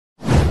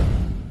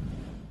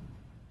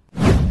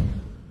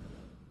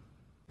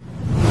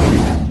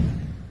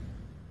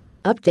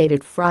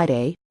Updated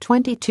Friday,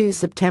 22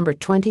 September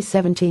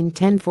 2017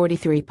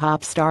 10:43.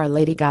 Pop star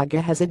Lady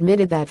Gaga has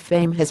admitted that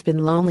fame has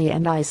been lonely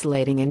and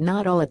isolating and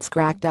not all it's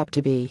cracked up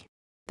to be.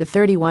 The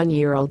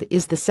 31-year-old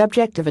is the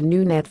subject of a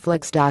new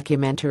Netflix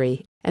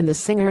documentary, and the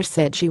singer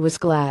said she was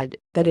glad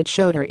that it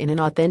showed her in an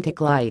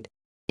authentic light.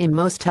 "I'm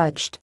most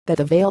touched that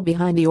the veil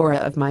behind the aura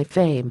of my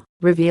fame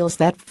reveals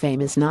that fame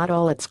is not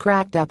all it's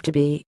cracked up to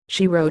be,"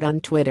 she wrote on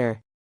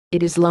Twitter.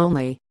 "It is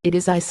lonely, it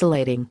is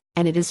isolating,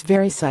 and it is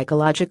very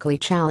psychologically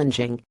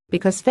challenging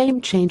because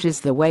fame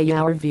changes the way you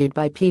are viewed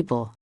by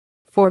people.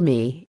 For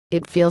me,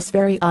 it feels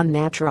very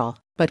unnatural,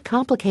 but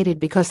complicated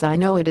because I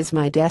know it is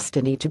my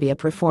destiny to be a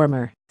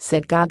performer,"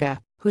 said Gaga,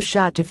 who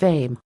shot to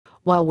fame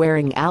while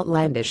wearing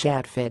outlandish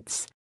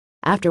outfits.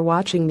 After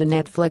watching the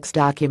Netflix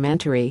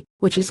documentary,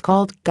 which is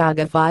called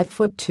Gaga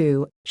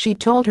 5'2", she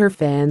told her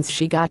fans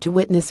she got to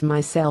witness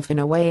myself in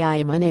a way I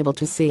am unable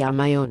to see on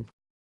my own.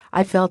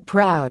 "I felt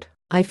proud.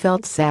 I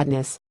felt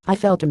sadness, I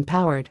felt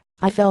empowered,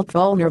 I felt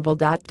vulnerable.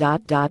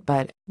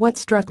 But what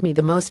struck me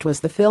the most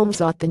was the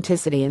film's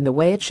authenticity and the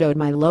way it showed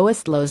my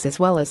lowest lows as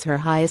well as her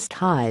highest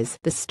highs,"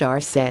 the star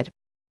said.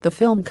 The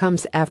film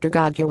comes after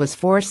Gaga was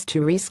forced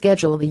to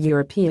reschedule the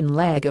European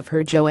leg of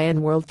her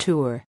Joanne World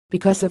Tour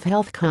because of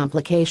health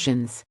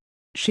complications.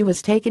 She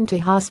was taken to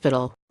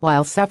hospital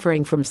while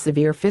suffering from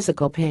severe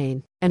physical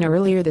pain and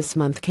earlier this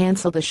month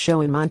canceled a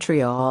show in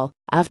Montreal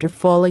after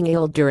falling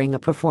ill during a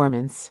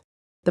performance.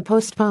 The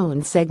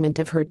postponed segment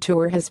of her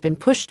tour has been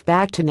pushed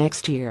back to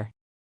next year.